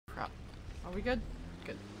Are we good?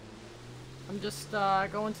 Good. I'm just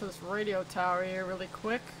going to this radio tower here really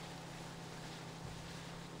quick.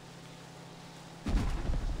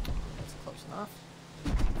 That's close enough.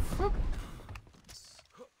 Whoop.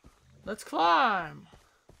 Let's climb!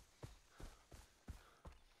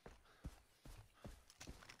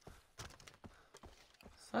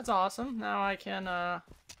 That's awesome. Now I can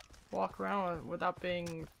walk around without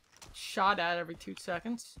being shot at every 2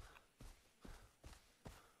 seconds.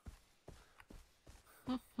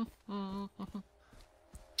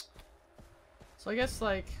 So I guess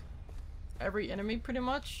like every enemy pretty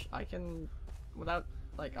much I can, without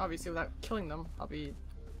like obviously without killing them, I'll be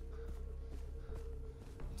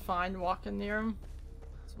fine walking near them.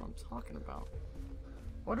 That's what I'm talking about.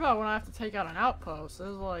 What about when I have to take out an outpost? This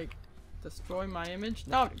is like destroy my image.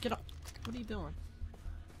 No, get up. What are you doing?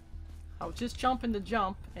 I was just jumping to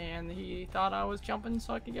jump and he thought I was jumping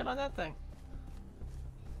so I could get on that thing.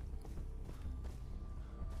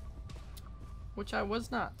 Which I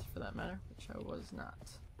was not, for that matter. Which I was not.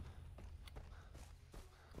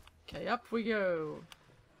 Okay, up we go.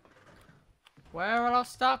 Where I'll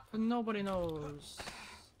stop, nobody knows.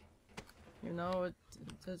 You know, it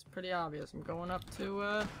is pretty obvious. I'm going up to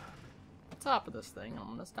the top of this thing. I'm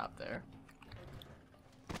gonna stop there.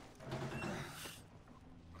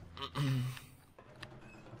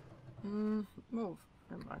 Move.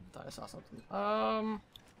 Never mind. I thought I saw something.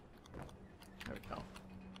 There we go.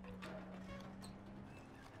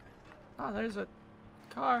 Oh, there's a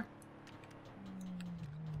car.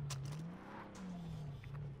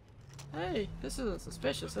 Hey, this isn't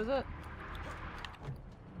suspicious, is it?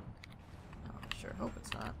 Oh, I sure hope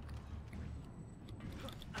it's not.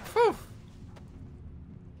 Whew!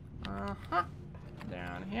 Uh-huh.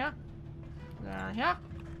 Down here. Down here.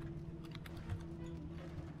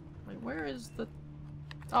 Wait, where is the...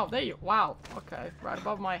 Oh, there you... Wow. Okay. Right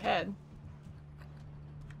above my head.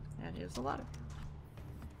 And here's the ladder.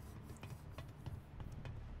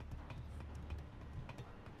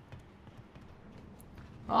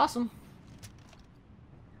 Awesome.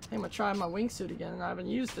 I think I'm gonna try my wingsuit again. I haven't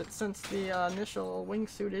used it since the initial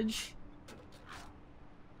wingsuitage.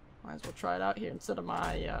 Might as well try it out here instead of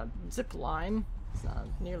my zip line. It's not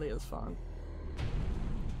nearly as fun.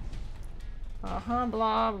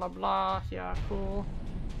 Blah blah blah. Yeah, cool.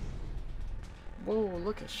 Whoa,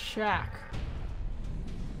 look at Shaq.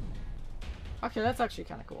 Okay, that's actually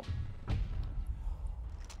kind of cool.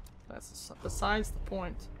 That's besides the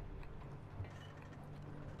point.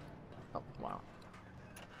 Oh, wow.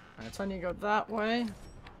 Alright, so I need to go that way.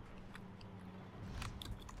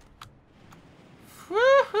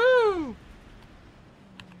 Woohoo!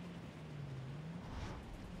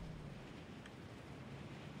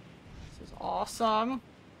 This is awesome.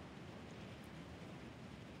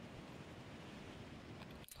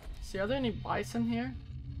 See, are there any bison here?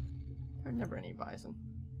 There are never any bison.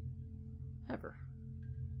 Ever.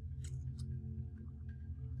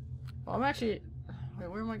 Well, I'm actually...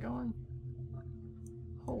 Wait, where am I going?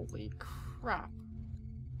 Holy crap.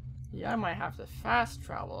 Yeah, I might have to fast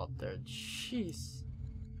travel up there. Jeez.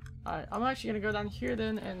 Alright, I'm actually gonna go down here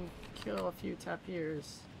then and kill a few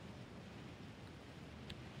tapirs.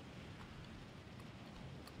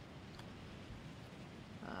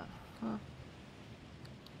 Huh.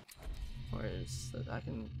 Where is that? I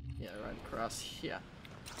can, yeah, right across here.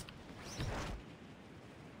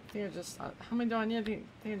 I think I just, how many do I need? I think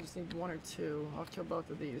I just need 1 or 2. I'll kill both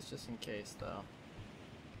of these just in case, though.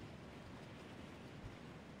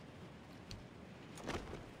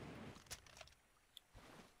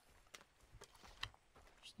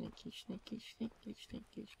 Sneaky, sneaky, sneaky,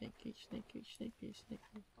 sneaky, sneaky, sneaky, sneaky,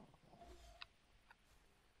 sneaky.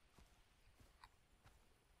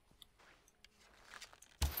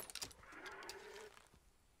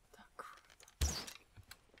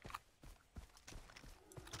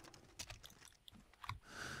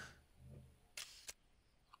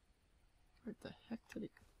 Where the heck did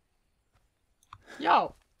he...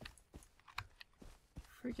 Yo!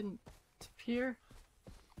 Freaking tapir.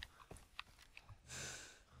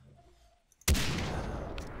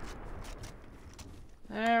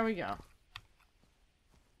 There we go.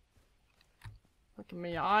 Look at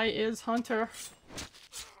me, I is Hunter.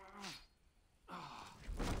 Now,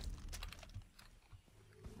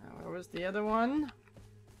 where was the other one?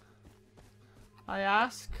 I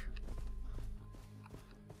ask.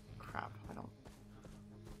 Crap, I don't...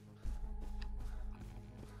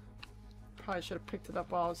 Probably should have picked it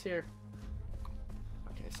up while I was here.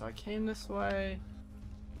 Okay, so I came this way.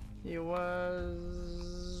 He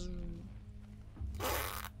was...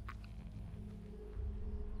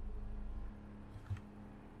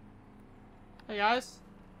 Hey guys.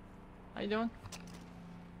 How you doing?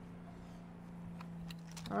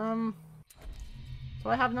 Do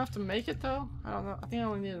I have enough to make it though? I don't know. I think I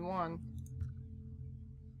only needed one.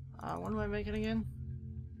 When do I make it again?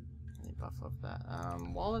 Let me buff up that.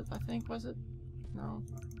 Wallet, I think, was it? No.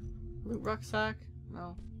 Loot rucksack?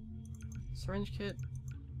 No. Syringe kit?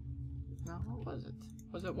 No, what was it?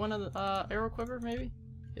 Was it one of the, arrow quiver, maybe?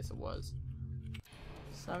 Yes, it was.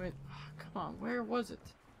 7. Oh, come on, where was it?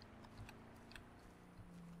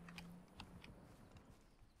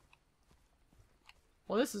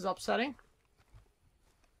 Well, this is upsetting.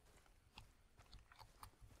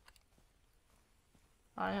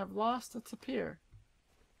 I have lost its appear.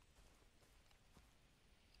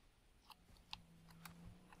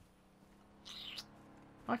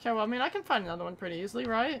 Okay, well, I mean, I can find another one pretty easily,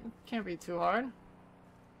 right? Can't be too hard.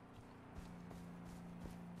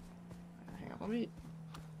 Hang on, let me...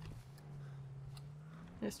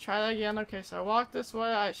 Let's try that again. Okay, so I walked this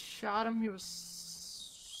way, I shot him, he was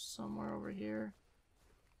somewhere over here.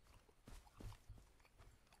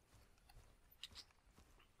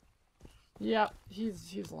 Yep,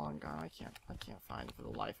 he's long gone. I can't find him for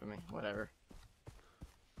the life of me. Whatever.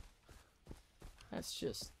 That's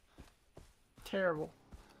just terrible.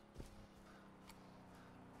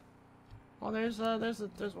 Well, there's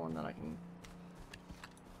one that I can.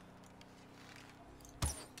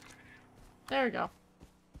 There we go.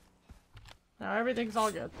 Now everything's all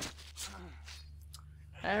good.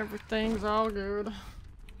 Everything's all good.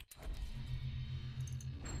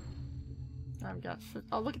 I've got.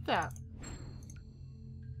 Oh, look at that.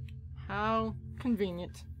 How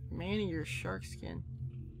convenient. Man, your shark skin.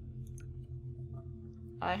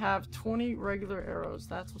 I have 20 regular arrows.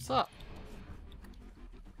 That's what's up.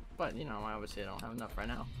 But, you know, I obviously don't have enough right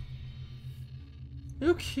now.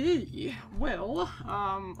 Okay, well,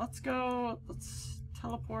 let's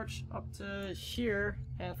teleport up to here,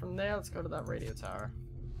 and from there, let's go to that radio tower.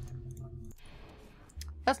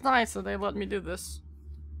 That's nice that they let me do this.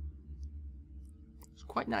 It's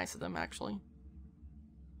quite nice of them, actually.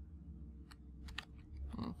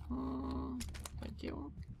 Thank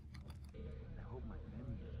you.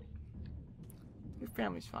 Your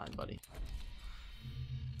family's fine, buddy.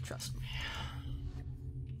 Trust me.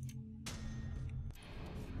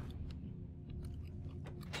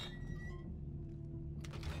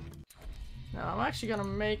 Now, I'm actually gonna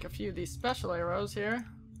make a few of these special arrows here.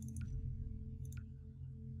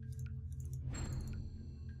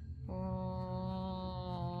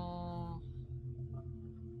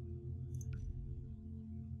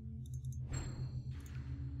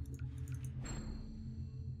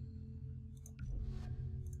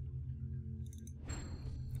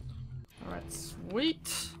 Alright, sweet.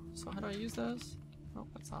 So how do I use those? Oh,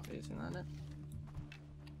 that's not using that, it.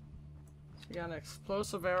 So we got an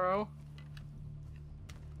explosive arrow.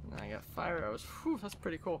 And I got fire arrows. Whew, that's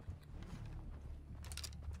pretty cool.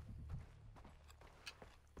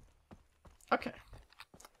 Okay.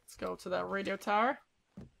 Let's go to that radio tower.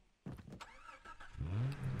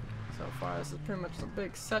 So far, this is pretty much a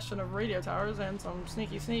big session of radio towers and some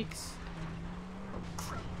sneaky sneaks.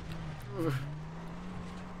 Ugh.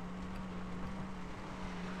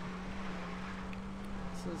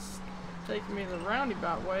 This is taking me the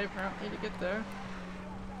roundabout way, apparently, to get there.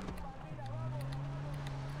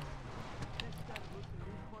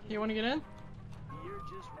 You want to get in? You're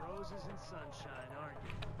just roses and sunshine, aren't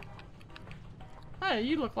you? Hey,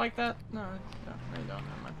 you look like that. No, you don't.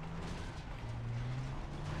 Never mind.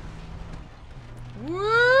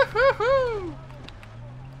 Woo-hoo-hoo!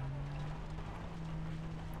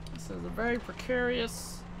 This is a very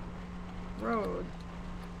precarious road.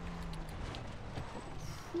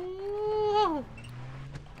 Whoa.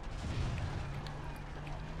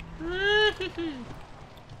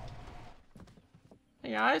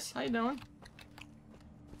 Hey guys, how you doing?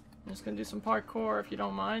 I'm just gonna do some parkour if you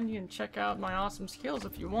don't mind. You can check out my awesome skills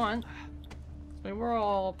if you want. I mean, we're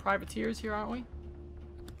all privateers here, aren't we?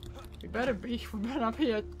 We better be. We better not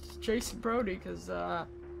be a Jason Brody, because or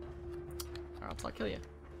else I'll kill you.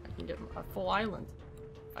 I can get a full island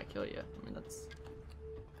if I kill you. I mean,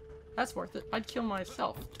 that's worth it. I'd kill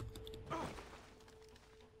myself.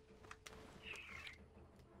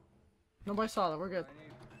 Nobody saw that. We're good.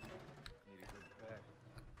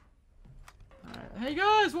 Alright. Hey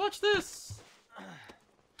guys, watch this!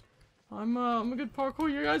 I'm a good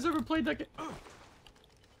parkour. You guys ever played that game?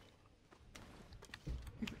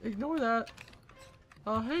 Ignore that.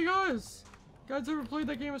 Hey guys! You guys ever played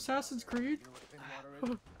that game Assassin's Creed?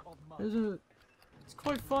 It's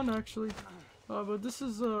quite fun actually. But this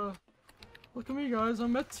is look at me guys,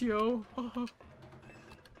 I'm Ezio. Alright,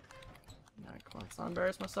 come on, let's not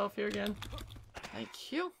embarrass myself here again.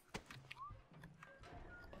 Thank you.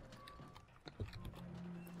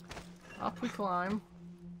 Up we climb.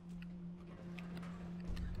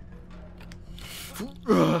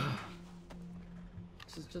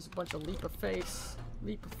 This is just a bunch of leap of faith.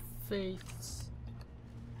 Leap of faiths.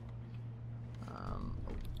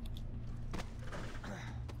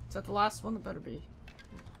 Is that the last one? It better be.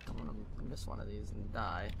 I don't want to miss one of these and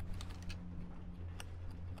die.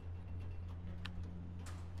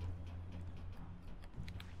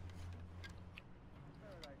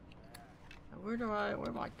 Where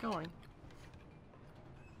am I going?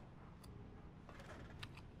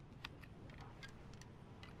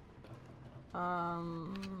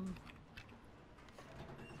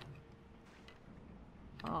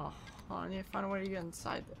 Oh, I need to find a way to get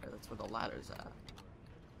inside there. That's where the ladder's at.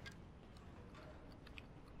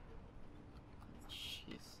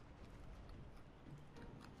 Jeez.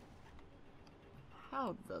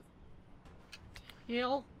 How the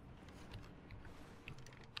hell?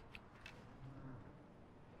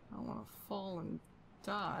 I don't want to fall and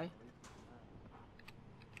die.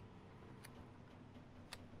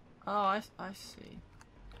 Oh, I see.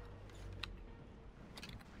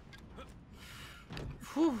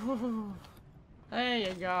 Whew. There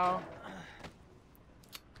you go.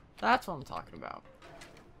 That's what I'm talking about.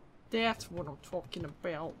 That's what I'm talking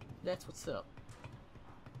about. That's what's up.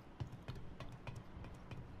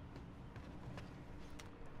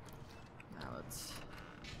 Now let's...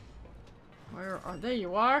 Where are... There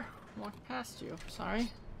you are! Walked past you.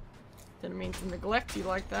 Sorry. Didn't mean to neglect you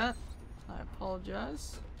like that. I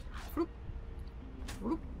apologize. Whoop.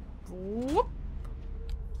 Whoop. Whoop.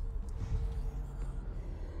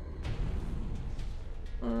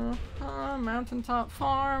 Mountaintop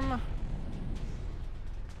farm.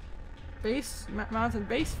 Mountain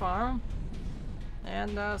base farm.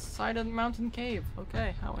 And side of the mountain cave.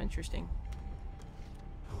 Okay, how interesting.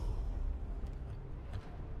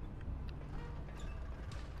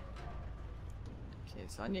 Okay,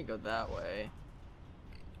 so I need to go that way.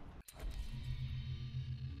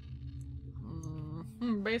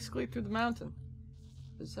 Basically through the mountain.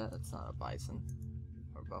 Is that? That's not a bison.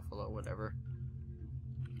 Or buffalo, whatever.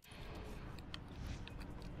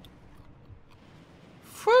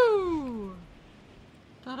 Whew!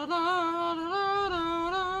 Da da da da da da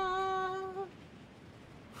da.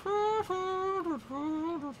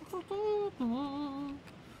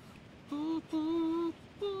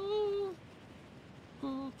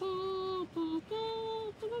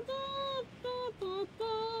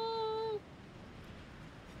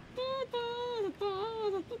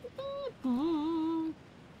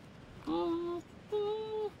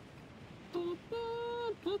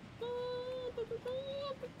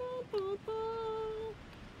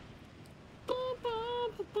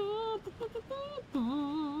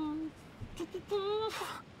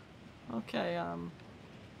 Okay,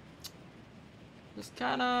 just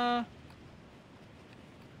kinda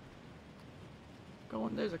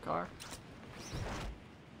going. There's a car.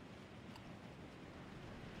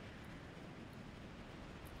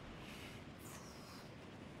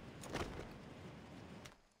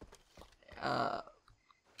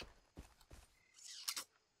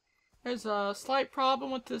 There's a slight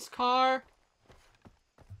problem with this car.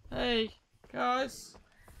 Hey, guys.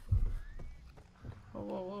 Whoa,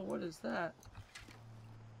 whoa, whoa, what is that?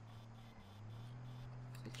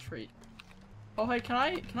 It's a treat. Oh, hey, can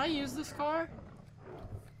I use this car?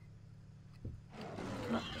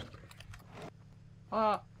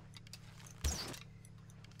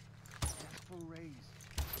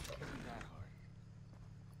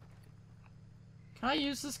 Can I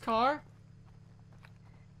use this car?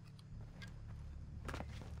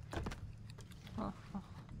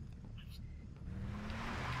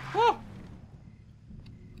 Whoa!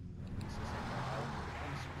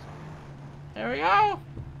 There we go!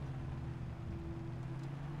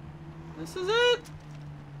 This is it!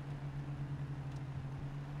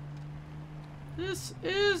 This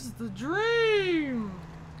is the dream!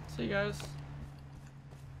 See you guys.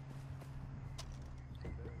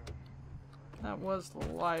 That was the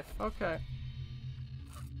life. Okay.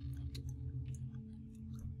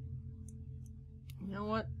 You know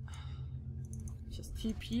what? Just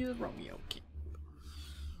TP the Romeo kit.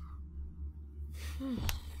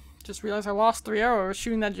 Just realized I lost 3 arrows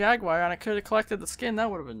shooting that Jaguar and I could have collected the skin.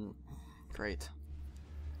 That would have been great.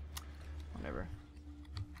 Whatever.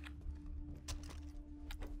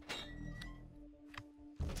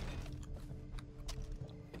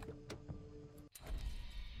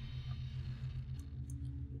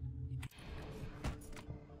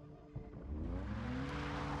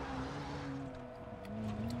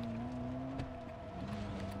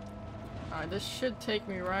 Alright, this should take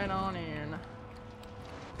me right on in. Now,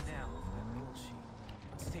 that bullshit.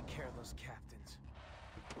 take care of those captains.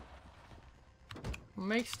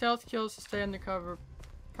 Make stealth kills to stay undercover.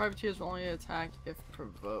 Privateers will only attack if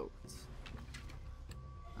provoked.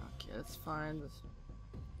 Okay, let's find this.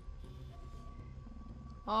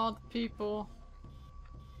 All the people.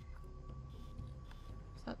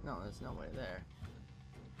 Is that? No, there's no way there.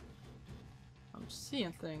 I'm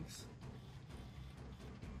seeing things.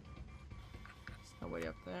 There's nobody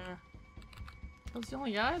up there. Those the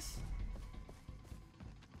only guys?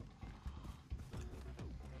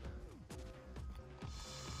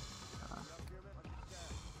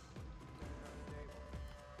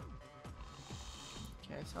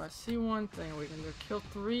 Okay, so I see one thing we can do. Kill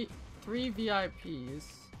three VIPs.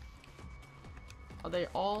 Are they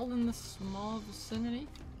all in the small vicinity?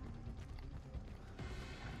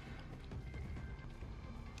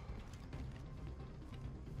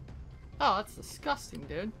 Oh, that's disgusting,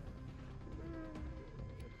 dude.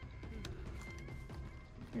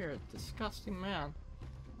 You're a disgusting man.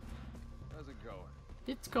 How's it going?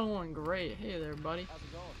 It's going great. Hey there, buddy. How's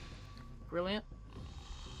it going? Brilliant.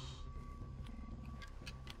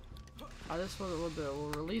 This will do.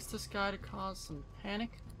 We'll release this guy to cause some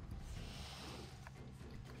panic.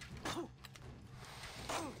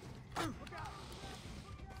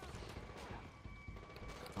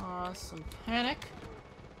 Some panic.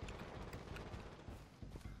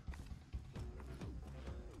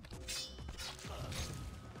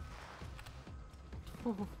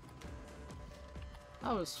 Ooh.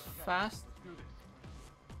 That was fast.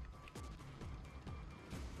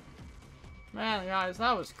 Man, guys,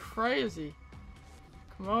 that was crazy.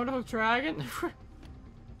 Komodo dragon?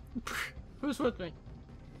 Who's with me?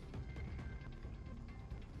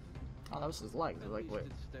 Oh, that was his leg. Like, wait.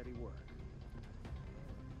 Steady work.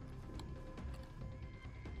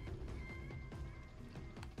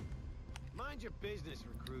 Mind your business,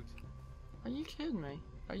 recruit. Are you kidding me?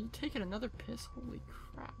 Are you taking another piss? Holy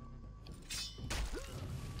crap.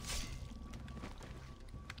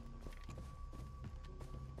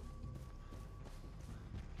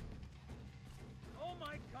 Oh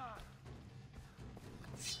my god!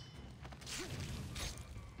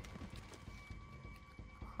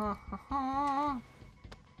 Ha ha ha.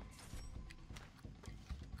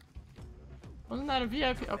 Wasn't that a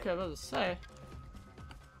VIP? Okay, I was about to say.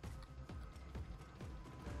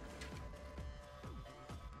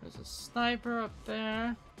 There's a sniper up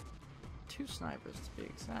there. 2 snipers to be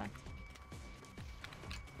exact.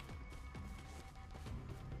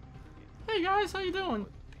 Hey guys, how you doing?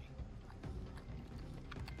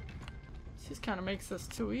 This kind of makes this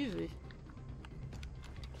too easy.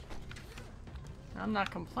 I'm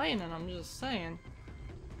not complaining, I'm just saying.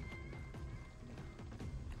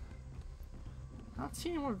 Not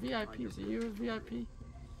seeing more VIPs. Are you a VIP?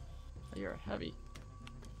 Oh, you're a heavy.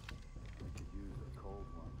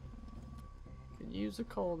 Could use a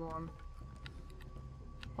cold one.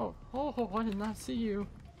 Oh, I did not see you.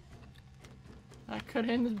 That could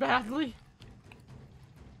have ended badly.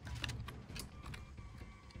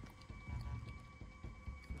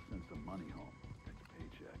 Send some money home. Get your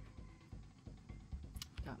paycheck.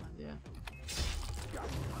 Got an idea.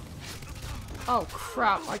 Oh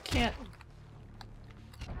crap, I can't.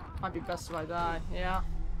 Might be best if I die, yeah.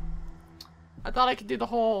 I thought I could do the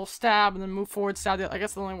whole stab and then move forward, stab. I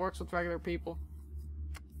guess it only works with regular people.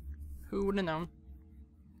 Who would have known?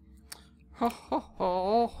 Let's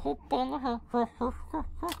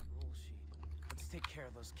take care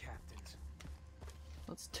of those captains.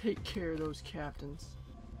 Let's take care of those captains.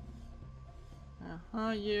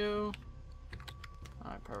 You.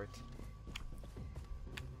 Alright, perfect.